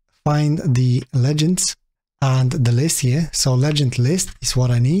let's find the legends and the list here. So legend list is what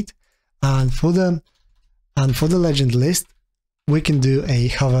I need. And for the legend list, we can do a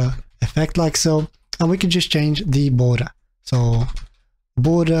hover effect like so, and we can just change the border. So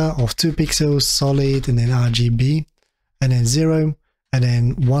border of 2 pixels, solid, and then RGB, and then 0, and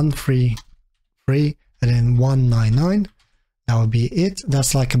then 133, and then 199. That would be it.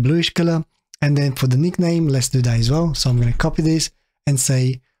 That's like a bluish color. And then for the nickname, let's do that as well. So I'm going to copy this and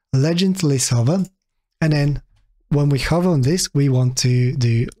say legend list hover. And then when we hover on this, we want to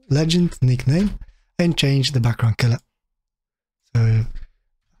do legend nickname and change the background color. So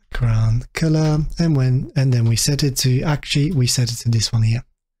background color, and then we set it to, actually we set it to this one here,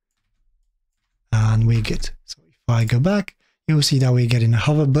 and we're good. So if I go back, you'll see that we're getting a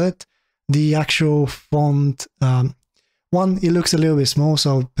hover, but the actual font, one, it looks a little bit small,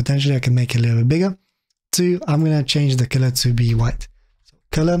 so potentially I can make it a little bit bigger. 2, I'm going to change the color to be white. So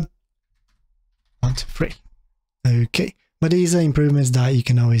color 1, 2, 3. Okay, but these are improvements that you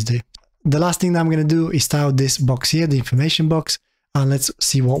can always do. The last thing that I'm going to do is style this box here, the information box, and let's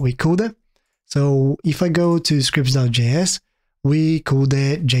see what we called it. So if I go to scripts.js, we called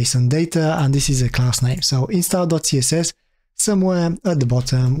it JSON data, and this is a class name. So install.css, somewhere at the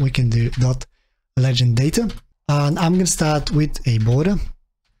bottom, we can do .legend data. And I'm going to start with a border,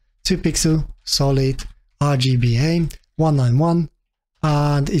 2 pixel, solid, RGBA, 191.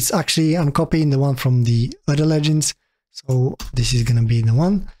 And it's actually, I'm copying the one from the other legends. So this is going to be the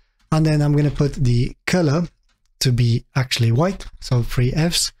one. And then I'm going to put the color to be actually white. So 3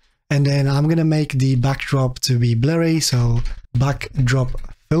 Fs. And then I'm going to make the backdrop to be blurry. So backdrop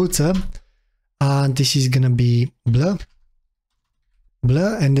filter. And this is going to be blur.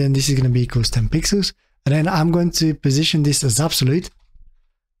 And then this is going to be equals 10 pixels. And then I'm going to position this as absolute.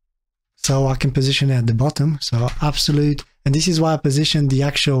 So I can position it at the bottom. So absolute. And this is why I positioned the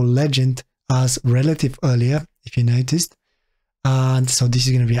actual legend as relative earlier, if you noticed. And so this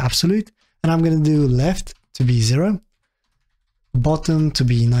is going to be absolute. And I'm going to do left to be 0. Bottom to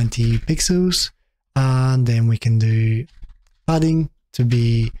be 90 pixels. And then we can do padding to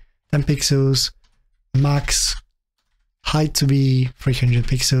be 10 pixels. Max height to be 300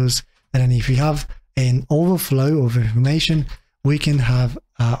 pixels. And then if you have an overflow of information, we can have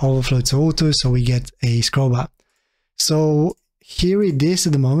overflow to auto, so we get a scroll bar. So here it is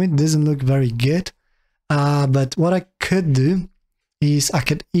at the moment. It doesn't look very good, but what I could do is I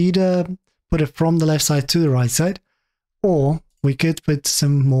could either put it from the left side to the right side, or we could put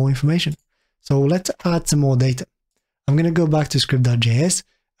some more information. So let's add some more data. I'm going to go back to script.js,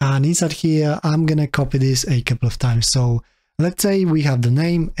 and inside here, I'm going to copy this a couple of times. So let's say we have the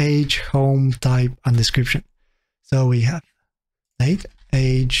name, age, home, type, and description. So we have date,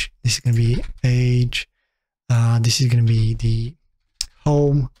 age, this is going to be age, this is going to be the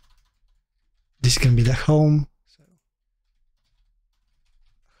home, this is going to be the home, so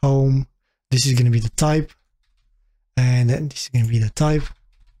home, this is going to be the type, and then this is going to be the type,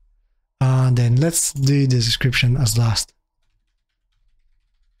 and then let's do the description as last.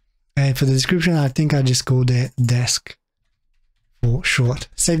 And for the description, I think I just called it desk for short.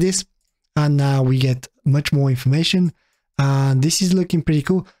 Save this, and now we get much more information, and this is looking pretty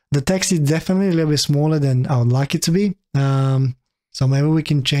cool. The text is definitely a little bit smaller than I would like it to be, so maybe we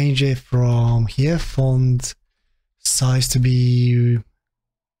can change it from here, font size to be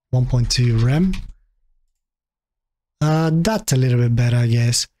 1.2 rem. That's a little bit better, I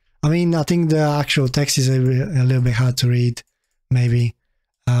guess. I mean, I think the actual text is a little bit hard to read, maybe.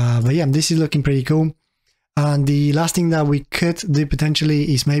 But yeah, this is looking pretty cool. And the last thing that we could do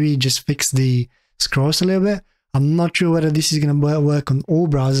potentially is maybe just fix the scrolls a little bit. I'm not sure whether this is going to work on all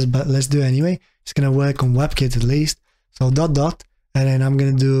browsers, but let's do it anyway. It's going to work on WebKit at least. So ... and then I'm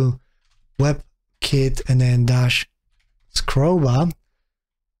going to do WebKit and then dash scroll bar.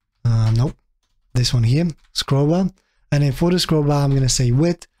 Nope, this one here, scroll bar. And then for the scroll bar, I'm going to say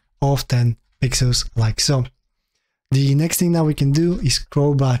width of 10 pixels like so. The next thing that we can do is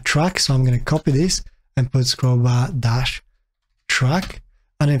scroll bar track. So I'm going to copy this and put scroll bar dash track.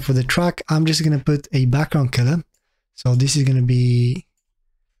 And then for the track, I'm just going to put a background color. So this is going to be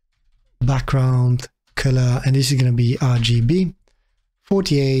background color, and this is going to be RGB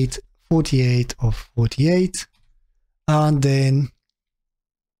 48, 48 of 48. And then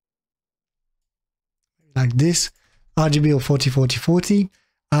like this, RGB of 40, 40, 40.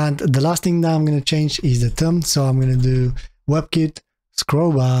 And the last thing that I'm going to change is the thumb. So I'm going to do WebKit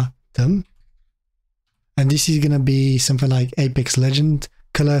scroll bar thumb. And this is going to be something like Apex Legend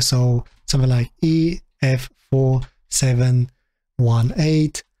color. So something like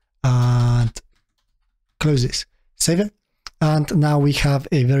EF4718, and close this, save it. And now we have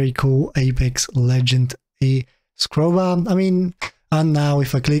a very cool Apex Legend scroll bar. I mean, and now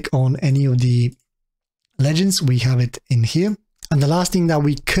if I click on any of the legends, we have it in here. And the last thing that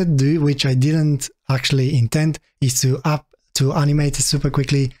we could do, which I didn't actually intend, is to animate it super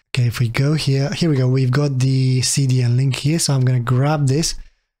quickly. Okay, if we go here we go. We've got the CDN link here. So I'm going to grab this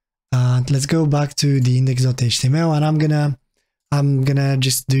and let's go back to the index.html, and I'm gonna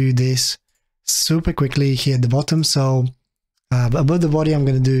just do this super quickly here at the bottom. So above the body, I'm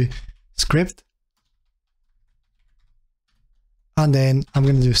going to do script, and then I'm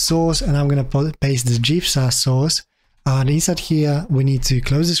going to do source, and I'm going to paste the GIF source. And inside here, we need to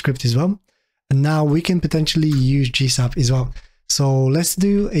close the script as well. And now we can potentially use GSAP as well. So let's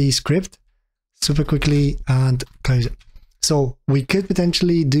do a script super quickly and close it. So we could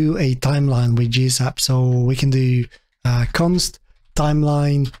potentially do a timeline with GSAP. So we can do const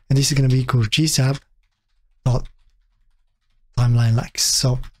timeline, and this is going to be equal GSAP dot timeline like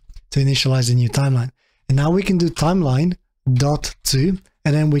so to initialize a new timeline. And now we can do timeline dot to,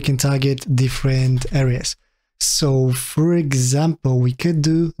 and then we can target different areas. So for example, we could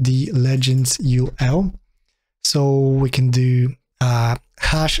do the legends UL. So we can do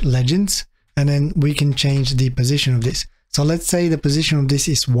hash legends, and then we can change the position of this. So let's say the position of this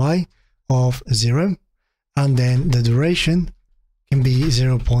is Y of 0, and then the duration can be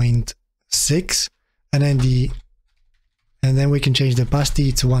 0.6, and then we can change the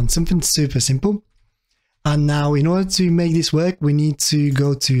opacity to 1, something super simple. And now in order to make this work, we need to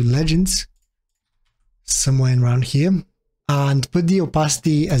go to legends, somewhere around here, and put the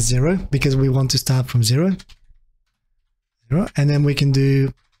opacity as 0 because we want to start from 0. And then we can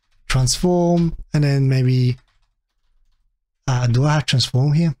do transform, and then maybe do I have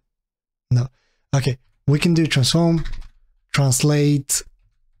transform here? No. Okay, we can do transform, translate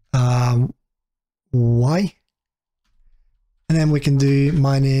Y, and then we can do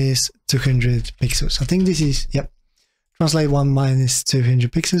minus 200 pixels. I think this is, yep, translate 1 minus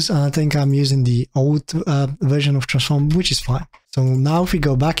 200 pixels, and I think I'm using the old version of transform, which is fine. So now if we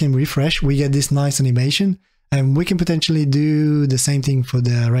go back and refresh, we get this nice animation, and we can potentially do the same thing for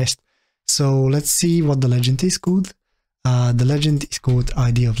the rest. So let's see what the legend is called. The legend is called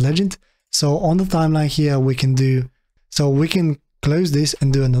ID of legend. So on the timeline here, we can do, so we can close this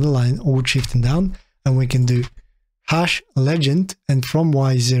and do another line, Alt Shift and down, and we can do hash legend, and from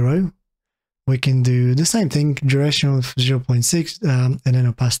Y0, we can do the same thing, duration of 0.6, and then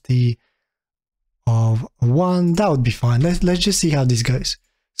opacity of 1. That would be fine. Let's just see how this goes.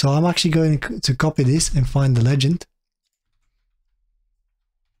 So I'm actually going to copy this and find the legend.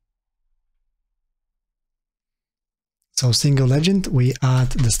 So single legend, we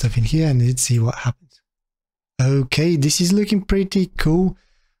add the stuff in here and let's see what happens. Okay, this is looking pretty cool.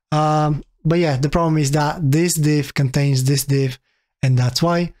 But yeah, the problem is that this div contains this div, and that's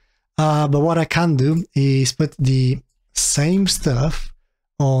why. But what I can do is put the same stuff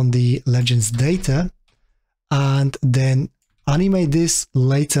on the legends data and then animate this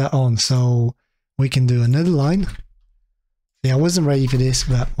later on. So we can do another line. Yeah, I wasn't ready for this,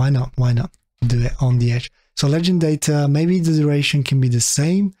 but why not? Why not do it on the edge? So legend data, maybe the duration can be the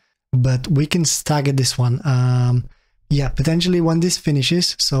same, but we can stagger this one. Yeah, potentially when this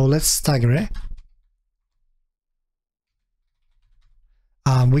finishes. So let's stagger it.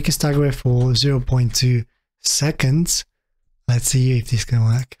 We can stagger it for 0.2 seconds. Let's see if this can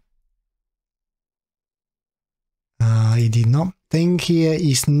work. It did not. Thing here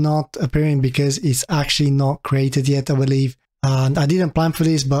is not appearing because it's actually not created yet, I believe. And I didn't plan for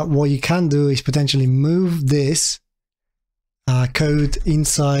this, but what you can do is potentially move this code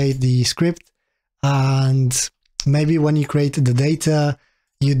inside the script, and maybe when you create the data,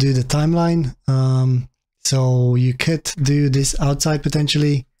 you do the timeline. So you could do this outside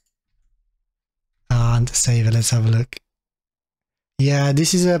potentially and save it. Let's have a look. Yeah,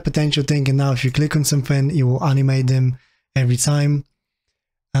 this is a potential thing. And now if you click on something, it will animate them every time.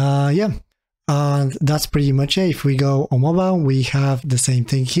 Yeah. And that's pretty much it. If we go on mobile, we have the same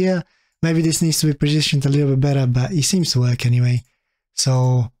thing here. Maybe this needs to be positioned a little bit better, but it seems to work anyway.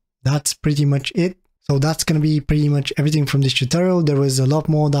 So that's pretty much it. So that's going to be pretty much everything from this tutorial. There was a lot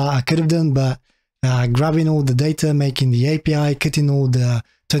more that I could have done, but grabbing all the data, making the API, cutting all the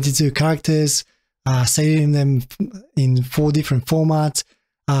 22 characters, saving them in 4 different formats,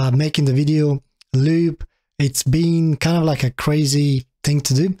 making the video loop. It's been kind of like a crazy thing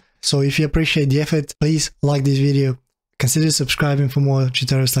to do. So if you appreciate the effort, please like this video, consider subscribing for more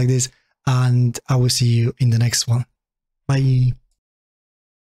tutorials like this, and I will see you in the next one. Bye.